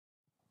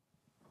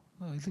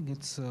I think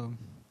it's,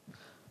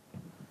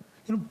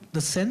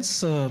 the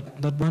sense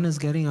that one is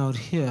getting out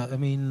here, I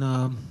mean,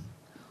 are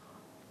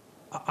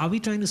we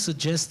trying to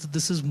suggest that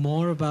this is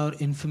more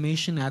about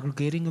information,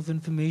 aggregating of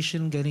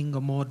information, getting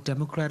a more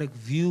democratic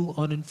view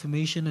on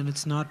information, and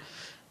it's not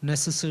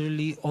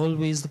necessarily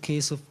always the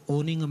case of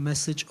owning a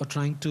message or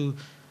trying to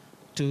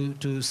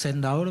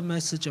send out a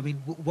message? I mean,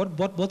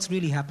 what's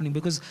really happening?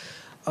 Because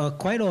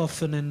quite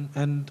often,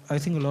 and I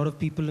think a lot of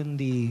people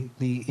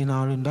in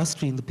our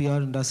industry, in the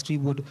PR industry,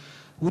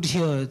 would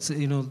hear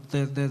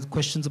there's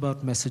questions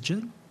about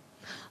messaging.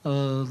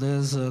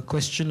 There's a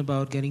question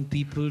about getting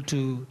people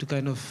to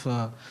kind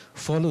of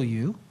follow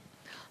you.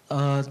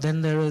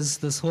 Then there is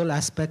this whole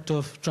aspect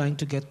of trying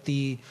to get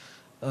the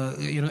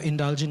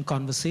indulge in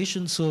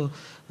conversation. So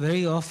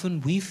very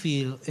often we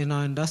feel in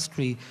our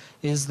industry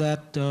is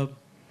that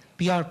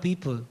PR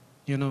people,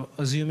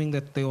 assuming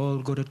that they're all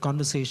good at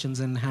conversations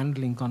and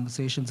handling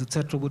conversations,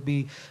 etc., would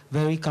be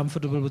very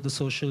comfortable with the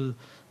social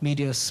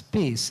media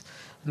space.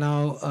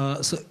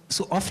 Now,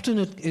 so often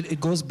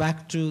it goes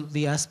back to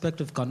the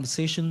aspect of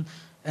conversation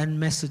and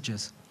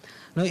messages.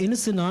 Now, in a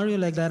scenario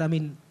like that, I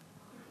mean,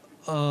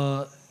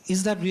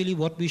 is that really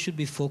what we should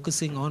be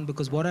focusing on?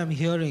 Because what I'm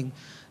hearing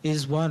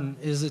is, one,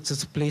 is it's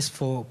a place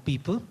for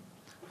people,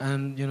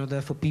 and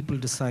therefore people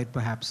decide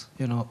perhaps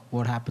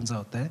what happens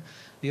out there.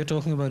 You're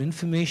talking about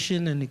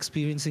information and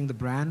experiencing the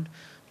brand.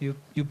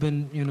 You've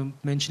been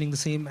mentioning the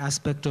same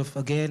aspect of,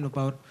 again,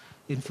 about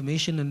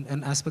information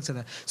and aspects of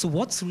that. So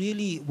what's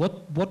really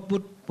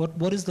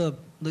what is the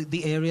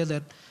area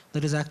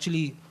that is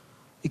actually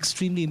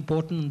extremely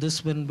important in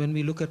this when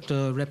we look at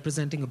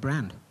representing a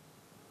brand?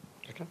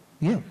 Okay.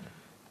 Yeah.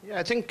 Yeah,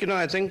 I think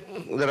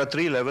there are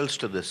three levels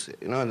to this.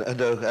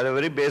 At a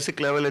very basic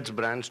level, it's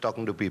brands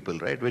talking to people,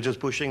 right, which is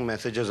pushing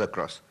messages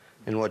across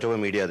in whatever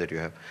media that you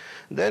have.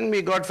 Then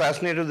we got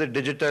fascinated with the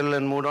digital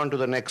and moved on to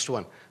the next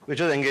one,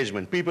 which is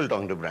engagement, people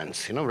talking to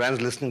brands,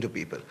 brands listening to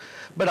people.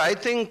 But I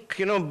think,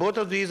 both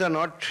of these are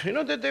not,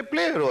 they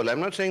play a role. I'm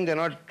not saying they're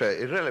not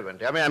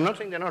irrelevant. I mean, I'm not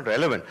saying they're not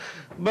relevant,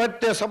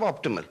 but they're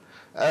suboptimal.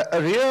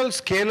 A real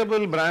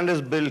scalable brand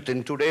is built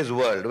in today's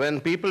world when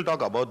people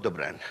talk about the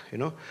brand.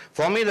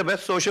 For me, the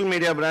best social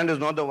media brand is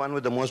not the one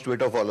with the most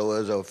Twitter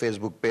followers or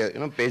Facebook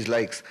page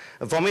likes.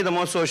 For me,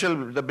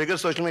 the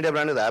biggest social media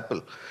brand is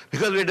Apple,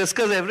 because we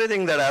discuss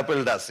everything that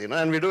Apple does,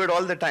 and we do it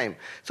all the time.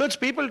 So it's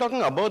people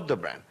talking about the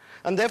brand.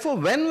 And therefore,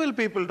 when will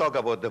people talk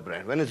about the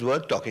brand? When it's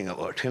worth talking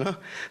about,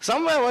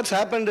 Somewhere what's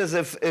happened is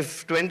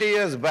if 20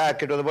 years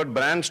back it was about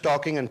brands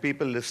talking and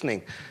people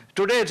listening,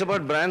 today it's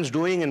about brands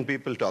doing and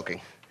people talking.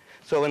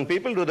 So when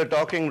people do the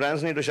talking,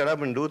 brands need to shut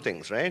up and do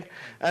things, right?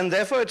 And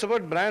therefore, it's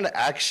about brand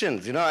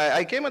actions.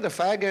 I came at the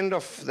fag end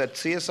of that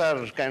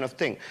CSR kind of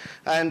thing.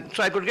 And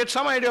so I could get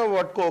some idea of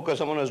what Coke or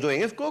someone was doing.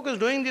 If Coke is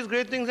doing these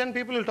great things, then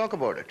people will talk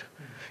about it.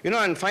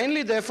 And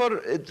finally,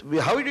 therefore,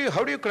 how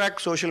do you crack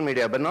social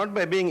media? But not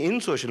by being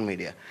in social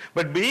media,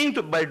 but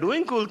by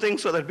doing cool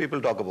things so that people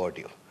talk about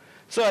you.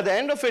 So at the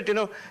end of it,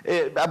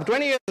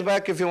 20 years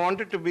back, if you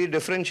wanted to be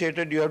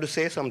differentiated, you have to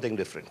say something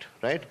different,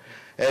 right?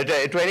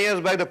 20 years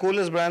back, the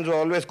coolest brands were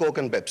always Coke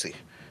and Pepsi,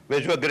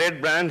 which were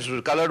great brands,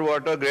 colored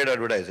water, great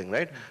advertising,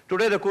 right?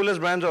 Today, the coolest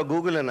brands are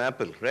Google and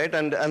Apple, right?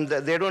 And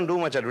they don't do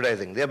much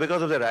advertising. They're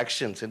because of their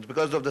actions. It's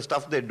because of the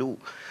stuff they do.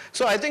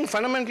 So I think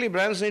fundamentally,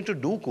 brands need to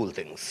do cool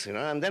things,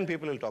 and then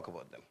people will talk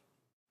about them.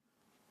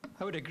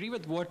 I would agree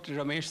with what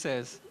Ramesh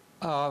says,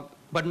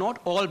 but not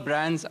all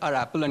brands are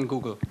Apple and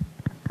Google.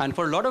 And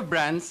for a lot of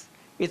brands,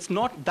 it's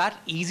not that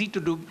easy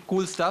to do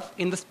cool stuff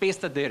in the space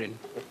that they're in.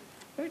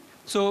 Right?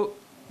 So,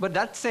 but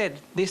that said,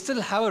 they still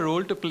have a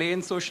role to play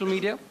in social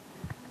media,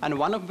 and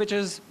one of which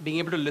is being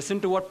able to listen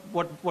to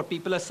what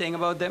people are saying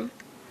about them,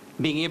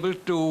 being able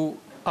to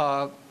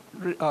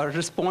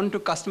respond to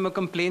customer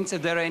complaints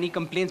if there are any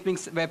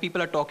complaints where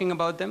people are talking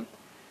about them,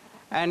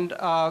 and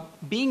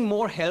being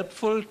more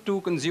helpful to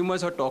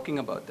consumers who are talking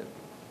about them.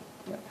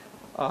 Yeah.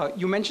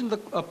 You mentioned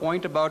a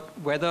point about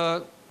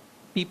whether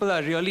people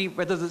are really,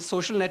 whether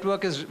social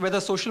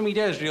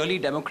media is really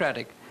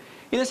democratic.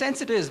 In a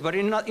sense it is, but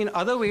in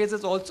other ways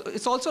it's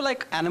also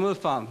like Animal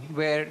Farm,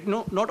 where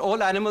not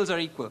all animals are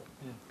equal.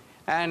 Yeah.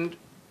 And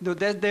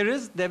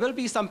there will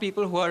be some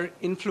people who are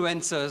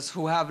influencers,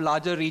 who have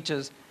larger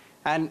reaches,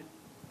 and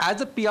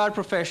as a PR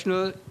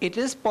professional, it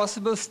is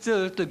possible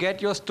still to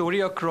get your story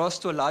across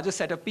to a larger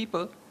set of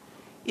people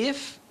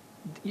if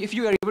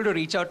you are able to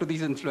reach out to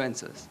these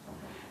influencers.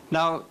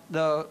 Now,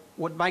 the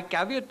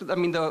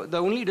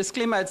only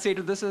disclaimer I'd say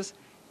to this is,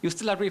 you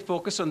still have to be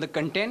focused on the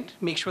content,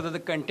 make sure that the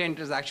content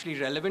is actually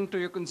relevant to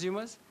your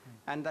consumers,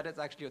 and that it's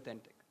actually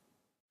authentic.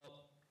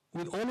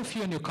 With all of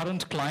you and your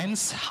current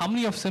clients, how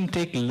many of them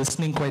take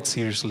listening quite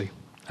seriously?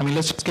 I mean,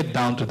 let's just get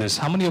down to this.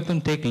 How many of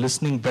them take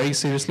listening very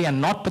seriously?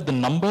 And not with the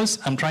numbers,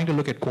 I'm trying to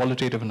look at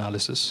qualitative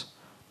analysis,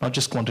 not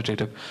just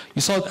quantitative.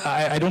 You saw,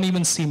 I don't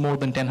even see more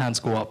than 10 hands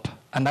go up.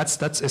 And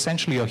that's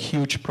essentially a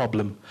huge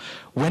problem.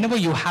 Whenever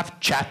you have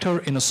chatter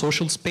in a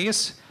social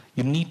space,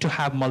 you need to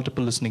have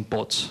multiple listening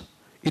ports.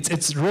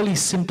 It's really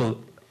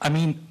simple. I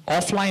mean,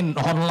 offline,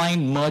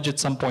 online merge at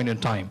some point in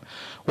time.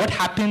 What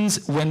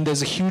happens when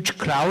there's a huge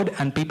crowd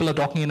and people are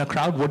talking in a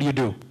crowd? What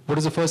do? What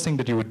is the first thing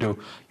that you would do?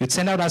 You'd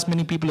send out as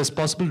many people as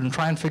possible and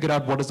try and figure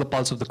out what is the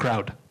pulse of the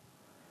crowd.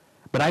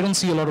 But I don't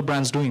see a lot of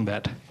brands doing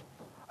that.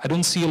 I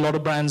don't see a lot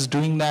of brands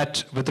doing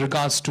that with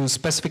regards to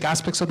specific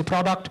aspects of the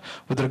product,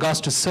 with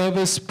regards to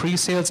service,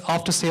 pre-sales,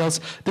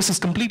 after-sales. This is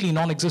completely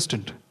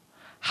non-existent.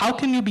 How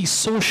can you be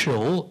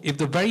social if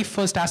the very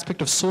first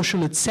aspect of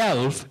social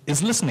itself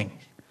is listening?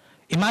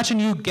 Imagine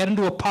you get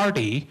into a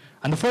party,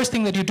 and the first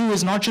thing that you do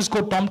is not just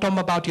go tom-tom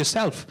about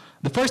yourself.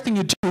 The first thing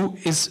you do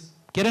is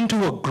get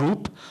into a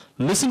group,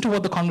 listen to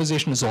what the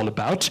conversation is all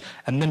about,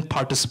 and then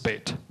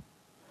participate.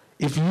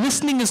 If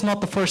listening is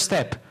not the first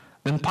step,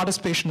 then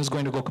participation is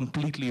going to go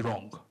completely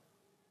wrong.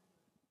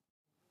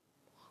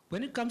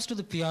 When it comes to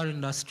the PR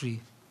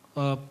industry,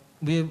 a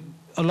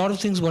lot of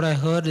things what I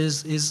heard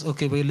is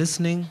okay, we're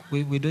listening,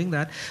 we're doing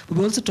that, but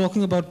we're also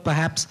talking about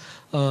perhaps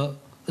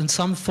in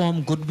some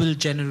form goodwill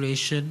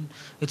generation.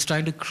 It's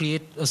trying to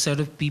create a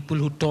set of people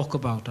who talk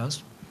about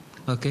us.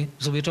 Okay,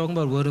 so we're talking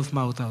about word of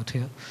mouth out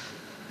here.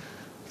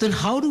 Then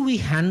how do we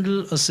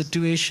handle a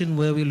situation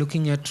where we're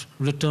looking at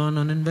return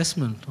on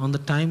investment, on the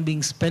time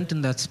being spent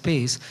in that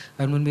space,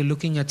 and when we're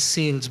looking at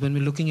sales, when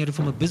we're looking at it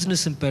from a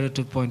business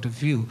imperative point of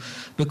view?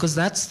 Because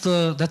that's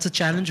a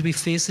challenge we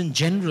face in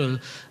general,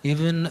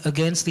 even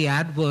against the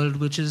ad world,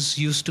 which is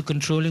used to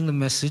controlling the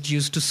message,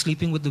 used to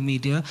sleeping with the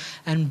media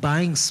and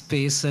buying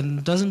space,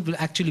 and doesn't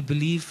actually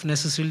believe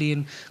necessarily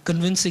in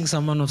convincing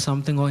someone of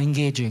something or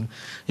engaging,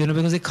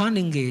 because they can't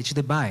engage,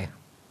 they buy.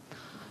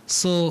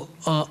 So,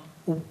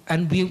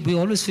 and we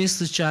always face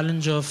this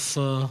challenge of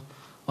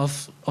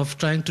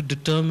trying to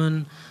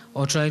determine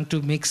or trying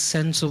to make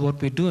sense of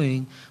what we're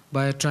doing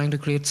by trying to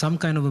create some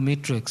kind of a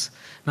matrix.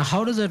 Now,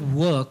 how does that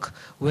work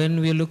when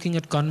we're looking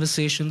at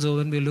conversations, or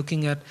when we're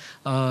looking at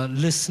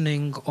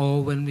listening,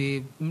 or when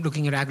we're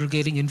looking at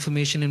aggregating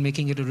information and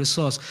making it a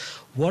resource?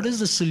 What is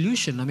the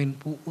solution? I mean,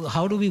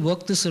 how do we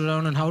work this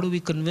around, and how do we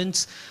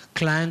convince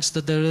clients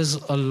that there is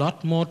a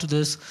lot more to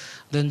this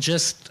than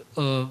just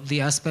the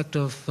aspect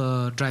of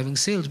driving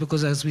sales?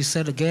 Because as we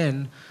said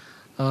again,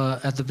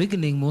 at the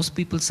beginning, most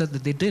people said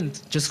that they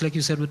didn't, just like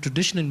you said with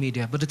traditional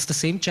media, but it's the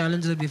same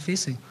challenge that we're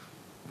facing.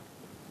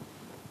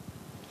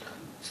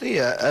 See,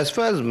 as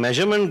far as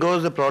measurement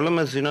goes, the problem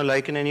is,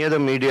 like in any other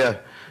media,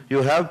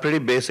 you have pretty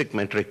basic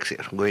metrics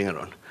here going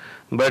around.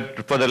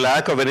 But for the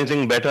lack of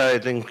anything better, I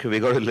think we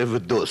got to live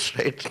with those,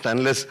 right?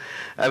 Unless,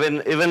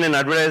 even in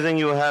advertising,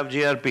 you have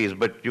GRPs,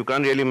 but you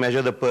can't really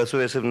measure the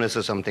persuasiveness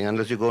of something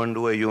unless you go and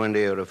do a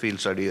U&A or a field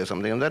study or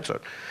something of that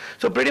sort.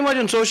 So pretty much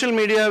in social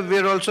media,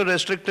 we're also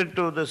restricted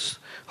to this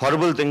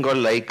horrible thing called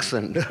likes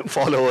and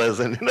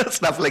followers and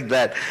stuff like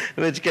that,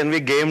 which can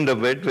be gamed a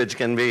bit, which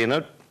can be,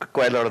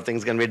 quite a lot of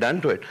things can be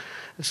done to it.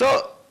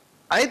 So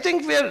I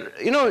think we're,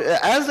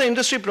 as the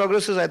industry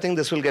progresses, I think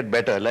this will get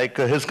better. Like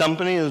his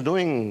company is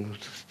doing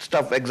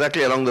stuff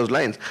exactly along those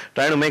lines,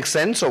 trying to make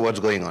sense of what's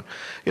going on.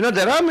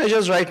 There are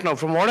measures right now.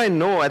 From what I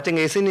know, I think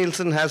AC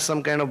Nielsen has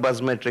some kind of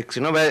buzz metrics,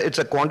 where it's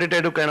a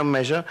quantitative kind of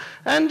measure,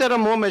 and there are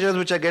more measures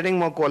which are getting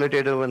more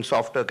qualitative and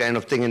softer kind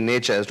of thing in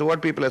nature as to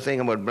what people are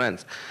saying about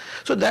brands.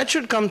 So that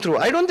should come through.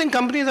 I don't think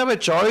companies have a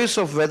choice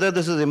of whether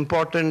this is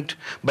important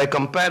by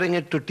comparing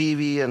it to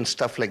TV and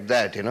stuff like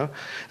that,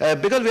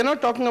 because we're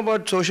not talking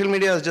about social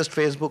media as just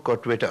Facebook or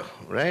Twitter,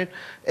 right?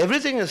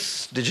 Everything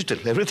is digital,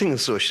 everything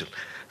is social.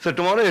 So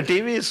tomorrow your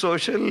TV is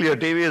social, your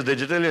TV is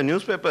digital, your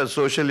newspaper is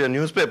social, your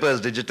newspaper is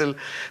digital.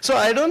 So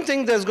I don't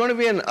think there's going to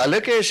be an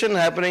allocation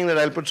happening that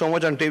I'll put so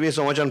much on TV,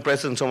 so much on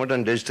press, and so much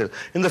on digital.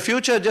 In the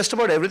future, just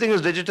about everything is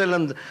digital,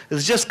 and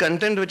it's just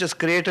content which is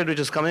created, which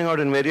is coming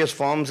out in various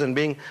forms and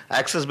being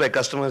accessed by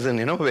customers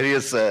in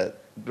various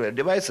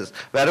devices,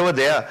 wherever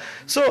they are.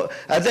 So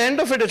at the end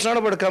of it, it's not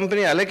about a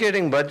company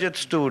allocating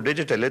budgets to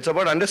digital. It's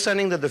about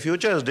understanding that the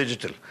future is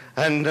digital.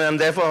 And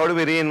therefore, how do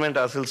we reinvent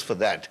ourselves for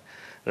that?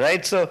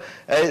 Right? So,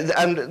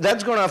 and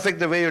that's going to affect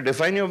the way you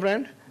define your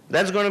brand.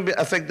 That's going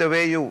to affect the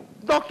way you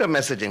doctor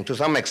messaging to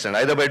some extent,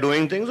 either by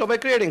doing things or by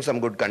creating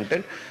some good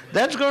content.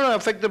 That's going to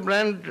affect the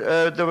brand,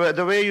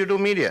 the way you do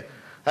media.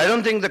 I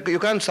don't think that you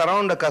can't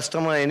surround a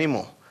customer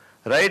anymore.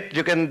 Right?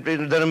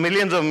 There are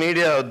millions of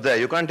media out there.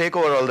 You can't take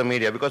over all the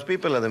media because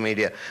people are the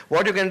media.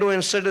 What you can do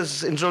instead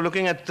is, instead of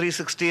looking at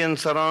 360 and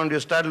surround, you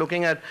start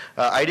looking at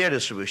idea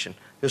distribution.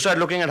 You start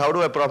looking at how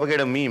do I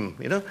propagate a meme,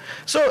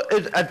 So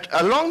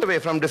along the way,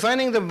 from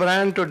defining the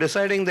brand to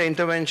deciding the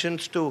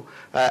interventions to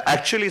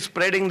actually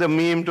spreading the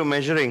meme to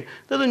measuring,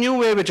 there's a new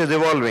way which is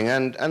evolving,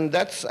 and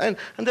there's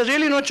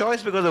really no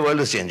choice because the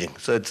world is changing.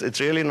 So it's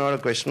really not a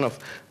question of,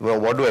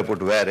 well, what do I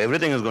put where?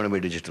 Everything is going to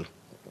be digital.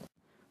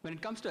 When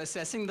it comes to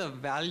assessing the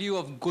value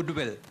of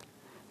goodwill,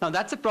 now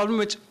that's a problem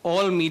which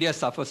all media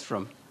suffers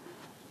from.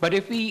 But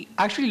if we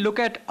actually look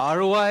at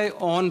ROI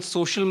on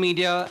social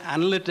media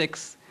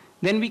analytics,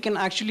 then we can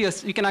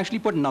actually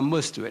put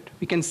numbers to it.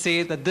 We can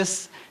say that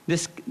this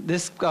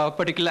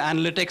particular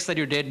analytics that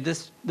you did,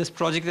 this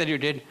project that you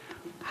did,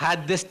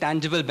 had this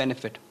tangible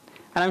benefit.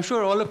 And I'm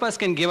sure all of us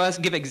can give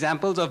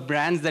examples of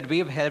brands that we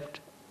have helped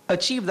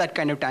achieve that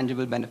kind of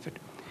tangible benefit.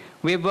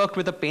 We've worked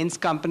with a paints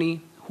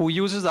company who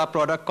uses our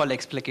product called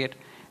Explicate,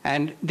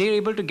 and they're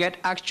able to get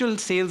actual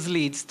sales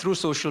leads through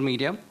social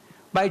media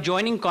by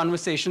joining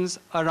conversations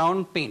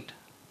around paint.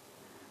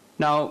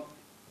 Now,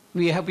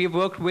 we've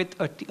worked with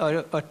a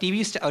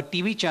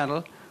TV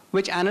channel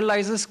which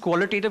analyzes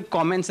qualitative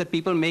comments that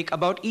people make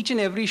about each and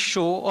every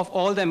show of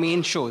all their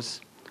main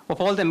shows,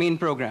 of all their main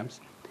programs.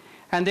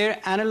 And they're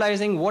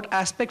analyzing what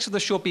aspects of the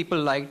show people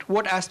liked,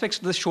 what aspects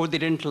of the show they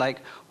didn't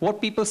like, what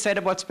people said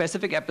about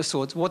specific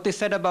episodes, what they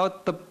said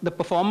about the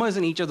performers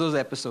in each of those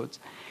episodes.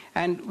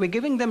 And we're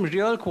giving them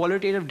real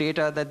qualitative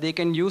data that they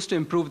can use to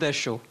improve their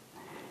show.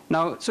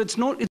 Now, so it's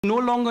no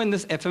longer in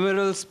this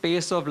ephemeral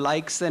space of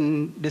likes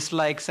and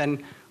dislikes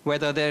and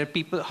whether there are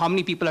people, how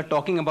many people are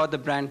talking about the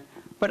brand,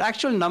 but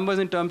actual numbers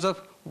in terms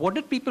of what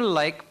did people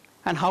like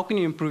and how can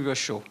you improve your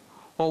show.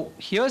 Or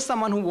here's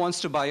someone who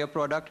wants to buy your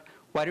product,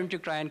 why don't you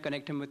try and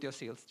connect him with your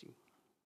sales team?